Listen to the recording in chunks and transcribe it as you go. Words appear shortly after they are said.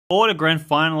All the grand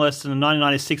finalists in the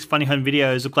 1996 Funny Home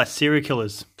videos look like serial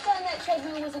killers. That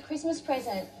treadmill was a Christmas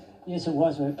present. Yes, it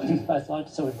was. We both liked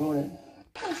it, so we bought it.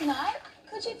 Tonight,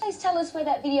 could you please tell us where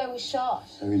that video was shot?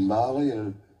 They're in Marley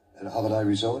at a holiday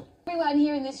resort. Everyone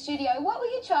here in the studio, what were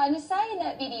you trying to say in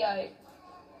that video?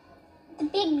 The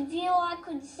big view I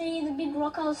could see, the big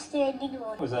rock I was standing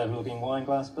on. It was overlooking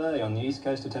Wineglass Bay on the east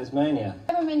coast of Tasmania.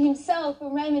 Cameraman himself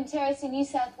from Raymond Terrace in New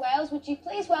South Wales, would you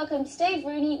please welcome Steve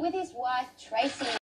Rooney with his wife Tracy.